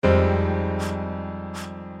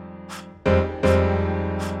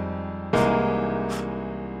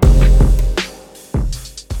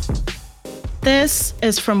This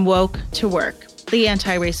is From Woke to Work, the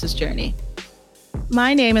Anti-Racist Journey.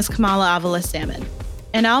 My name is Kamala Avila Salmon,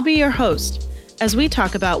 and I'll be your host as we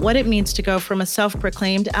talk about what it means to go from a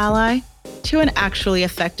self-proclaimed ally to an actually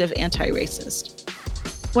effective anti-racist.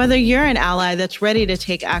 Whether you're an ally that's ready to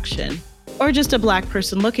take action, or just a Black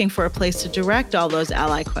person looking for a place to direct all those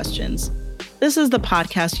ally questions, this is the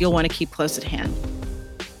podcast you'll want to keep close at hand.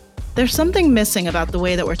 There's something missing about the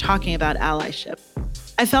way that we're talking about allyship.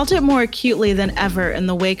 I felt it more acutely than ever in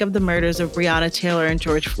the wake of the murders of Breonna Taylor and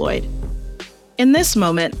George Floyd. In this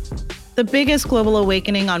moment, the biggest global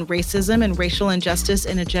awakening on racism and racial injustice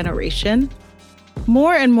in a generation,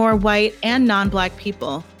 more and more white and non-Black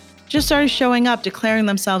people just started showing up declaring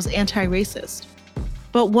themselves anti-racist.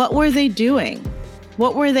 But what were they doing?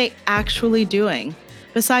 What were they actually doing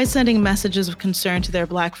besides sending messages of concern to their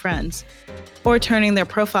Black friends or turning their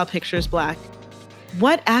profile pictures Black?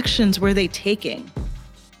 What actions were they taking?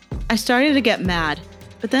 I started to get mad,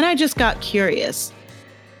 but then I just got curious.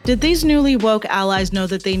 Did these newly woke allies know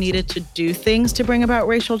that they needed to do things to bring about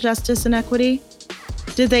racial justice and equity?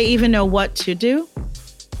 Did they even know what to do?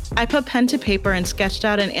 I put pen to paper and sketched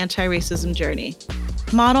out an anti-racism journey,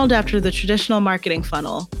 modeled after the traditional marketing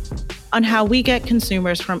funnel, on how we get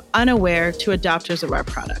consumers from unaware to adopters of our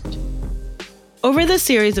product. Over the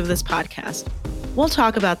series of this podcast, we'll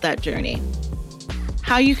talk about that journey.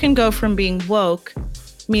 How you can go from being woke,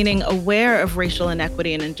 meaning aware of racial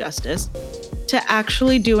inequity and injustice, to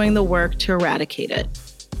actually doing the work to eradicate it.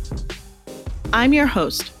 I'm your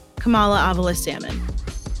host, Kamala Avila Salmon,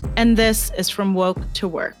 and this is From Woke to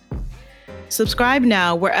Work. Subscribe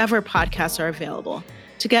now wherever podcasts are available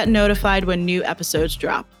to get notified when new episodes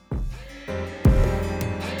drop.